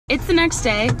It's the next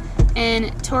day,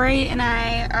 and Tori and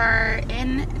I are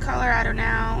in Colorado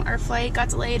now. Our flight got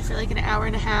delayed for like an hour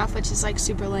and a half, which is like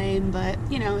super lame, but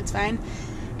you know, it's fine.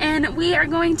 And we are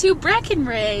going to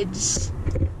Breckenridge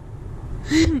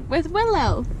with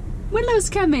Willow. Willow's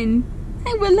coming.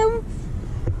 Hi, Willow.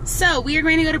 So we are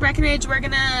going to go to Breckenridge. We're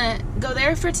gonna go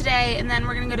there for today, and then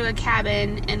we're gonna go to a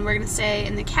cabin, and we're gonna stay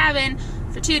in the cabin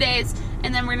for 2 days,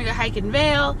 and then we're gonna go hike in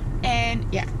Vail, and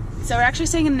yeah. So we're actually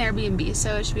staying in an Airbnb,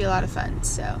 so it should be a lot of fun.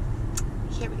 So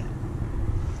here we go.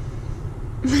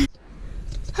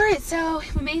 Alright, so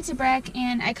we made it to Breck,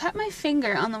 and I cut my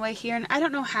finger on the way here, and I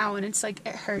don't know how, and it's like,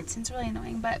 it hurts, and it's really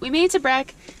annoying, but we made it to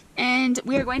Breck, and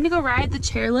we are going to go ride the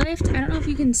chairlift. I don't know if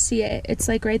you can see it. It's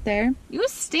like right there. You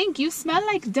stink. You smell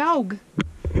like a dog.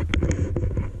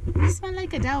 You smell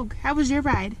like a dog. How was your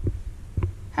ride?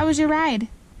 How was your ride?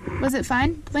 Was it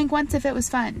fun? Blink once if it was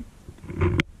fun.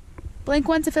 Blink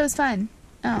once if it was fun.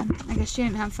 Oh, I guess she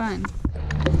didn't have fun.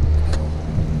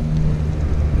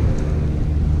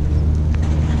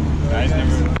 Guys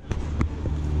never.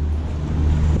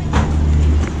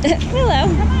 Willow,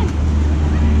 come on.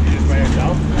 You just by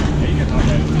yourself? Yeah, you can talk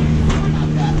about it.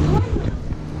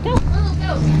 Go. Willow,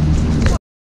 go.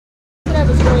 That's what I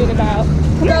was worried about.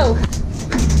 Go.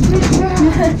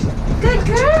 Good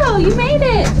girl. You made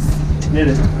it. Did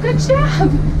it. Good job.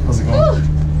 How's it going? Ooh.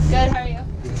 Good. How are you?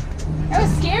 That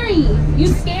was scary. You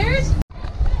scared?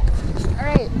 All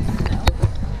right.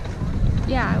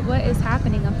 Yeah. What is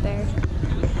happening up there?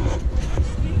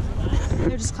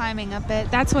 They're just climbing up it.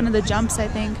 That's one of the jumps, I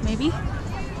think. Maybe.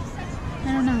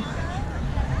 I don't know.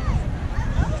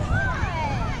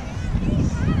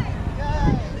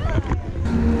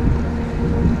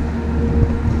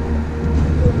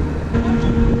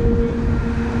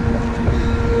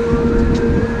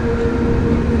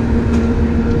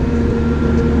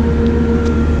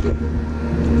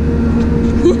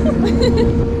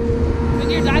 When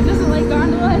your dad doesn't like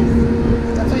gondolas?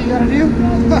 That's what you gotta do?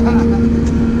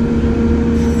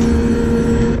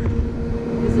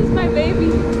 This is my baby.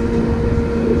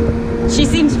 She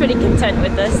seems pretty content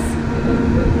with this.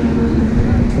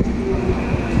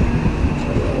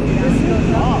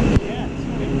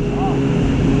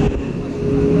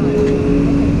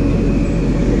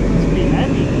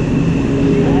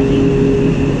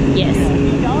 Yes.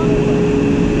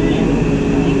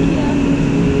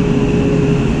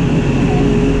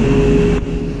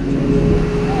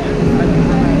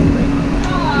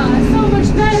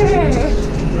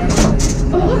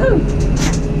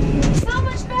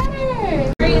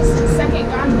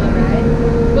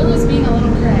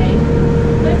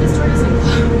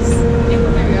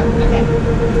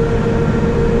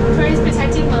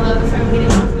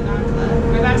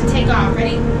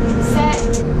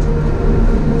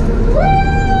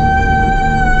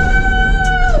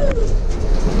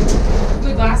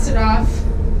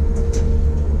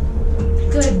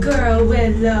 Good girl,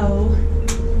 Willow.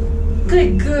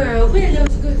 Good girl,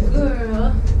 Willow's good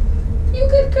girl. You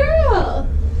good girl.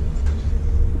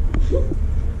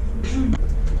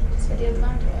 Just video the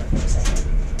gondola for a second.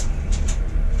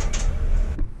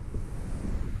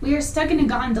 We are stuck in a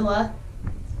gondola.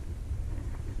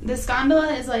 This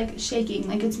gondola is like shaking,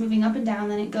 like it's moving up and down,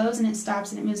 then it goes and it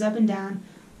stops and it moves up and down.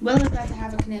 Willow's about to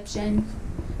have a conniption.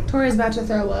 Tori's about to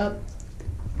throw up.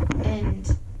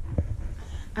 And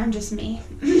I'm just me.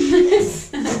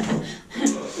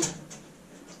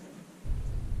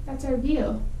 That's our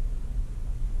view.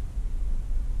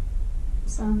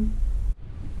 So,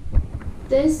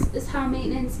 this is how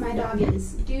maintenance my dog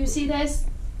is. Do you see this?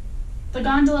 The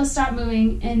gondola stopped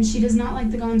moving and she does not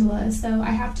like the gondola, so I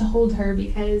have to hold her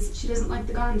because she doesn't like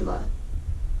the gondola.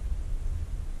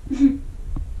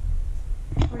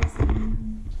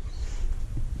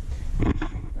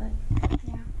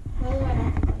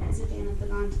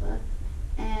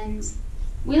 And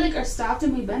we like are stopped,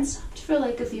 and we've been stopped for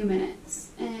like a few minutes,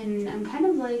 and I'm kind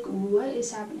of like, what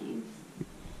is happening?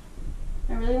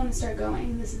 I really want to start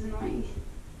going. This is annoying.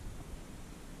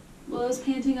 Willow's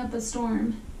panting up a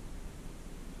storm.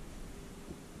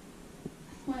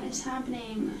 What is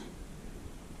happening?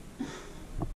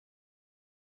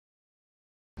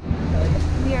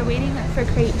 We are waiting for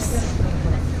crepes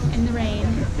in the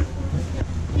rain.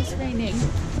 It's raining.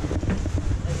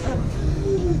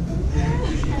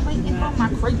 I'm waiting for my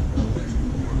crepe.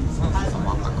 I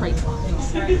want my crepe.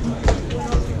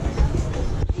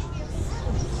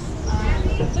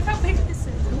 Look how big this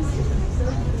is.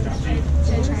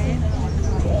 Should I try it?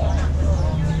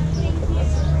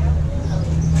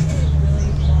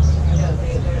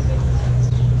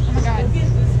 Oh my god.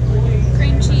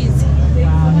 Cream cheese. I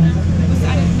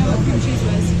didn't know what cream cheese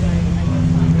was.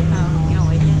 Oh, you don't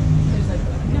like it?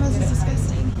 No,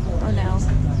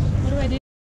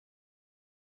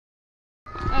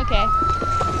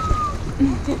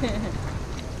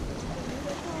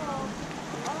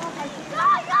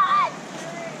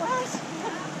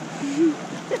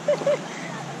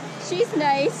 She's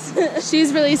nice.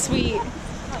 She's really sweet.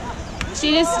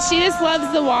 She just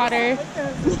loves the water.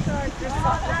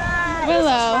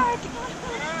 Willow.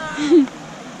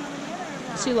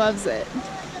 She loves it.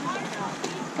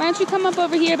 Why don't you come up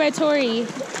over here by Tori?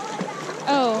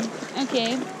 Oh,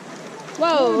 okay.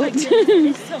 Whoa.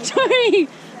 Tori!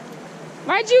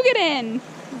 Why'd you get in?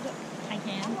 I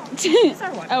can.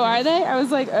 Oh, are they? I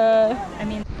was like, I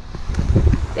mean,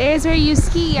 There's where you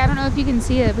ski. I don't know if you can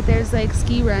see it, but there's like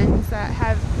ski runs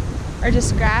that are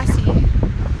just grassy.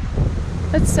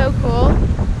 That's so cool.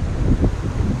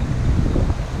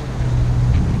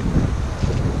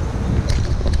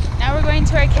 Now we're going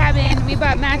to our cabin. We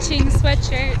bought matching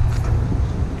sweatshirts.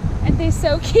 Aren't they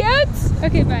so cute?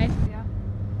 Okay, bye. yeah.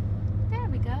 There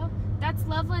we go. That's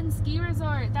Loveland Ski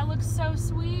Resort. That looks so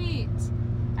sweet.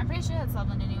 I'm pretty sure that's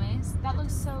Loveland anyways. That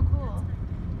looks so cool.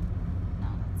 No,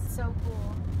 that's so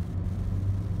cool.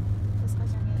 Those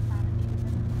guys are really fun.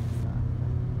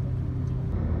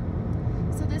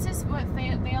 So this is what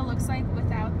Vail looks like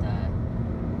without the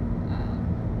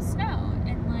snow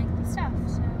and like the stuff.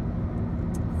 So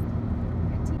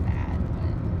not too bad,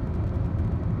 but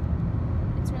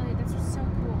that's so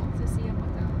cool to see them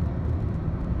without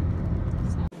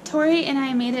the snow. Tori and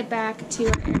I made it back to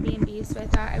our Airbnb, so I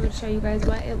thought I would show you guys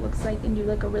what it looks like and do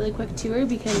like a really quick tour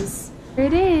because here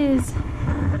it is.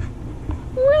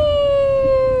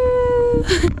 Woo!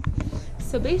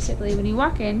 So basically, when you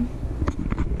walk in,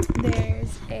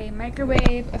 there's a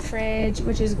microwave, a fridge,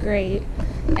 which is great,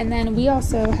 and then we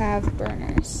also have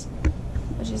burners,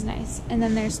 which is nice. And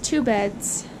then there's 2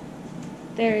 beds.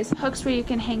 There's hooks where you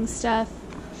can hang stuff.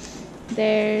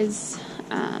 There's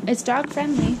it's dog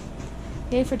friendly.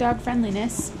 Yay for dog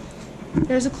friendliness.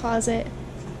 There's a closet,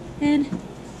 and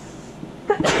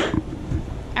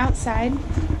outside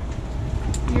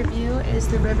your view is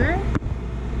the river,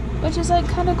 which is like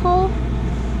kind of cool.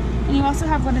 And you also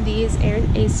have one of these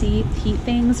AC heat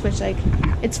things, which like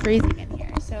it's freezing in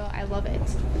here, so I love it.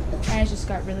 And it just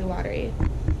got really watery.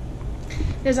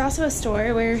 There's also a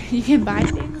store where you can buy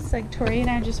things. Like Tori and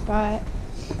I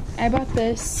bought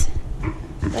this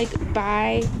like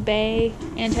Bay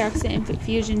antioxidant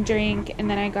infusion drink, and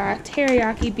then I got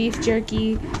teriyaki beef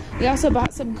jerky. We also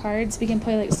bought some cards. We can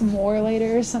play like some more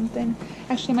later or something.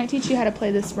 Actually, I might teach you how to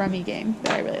play this rummy game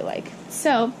that I really like.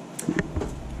 So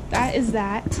that is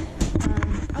that.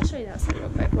 I'll show you the outside real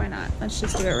quick. Why not? Let's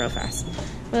just do it real fast.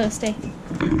 Willow, stay.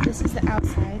 This is the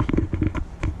outside.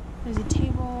 There's a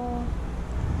table,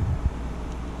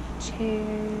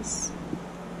 chairs,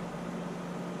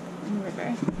 and the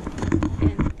river.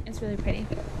 And it's really pretty.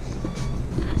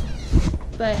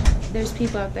 But there's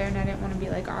people out there and I didn't want to be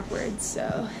like awkward,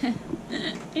 so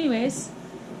anyways,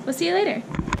 we'll see you later.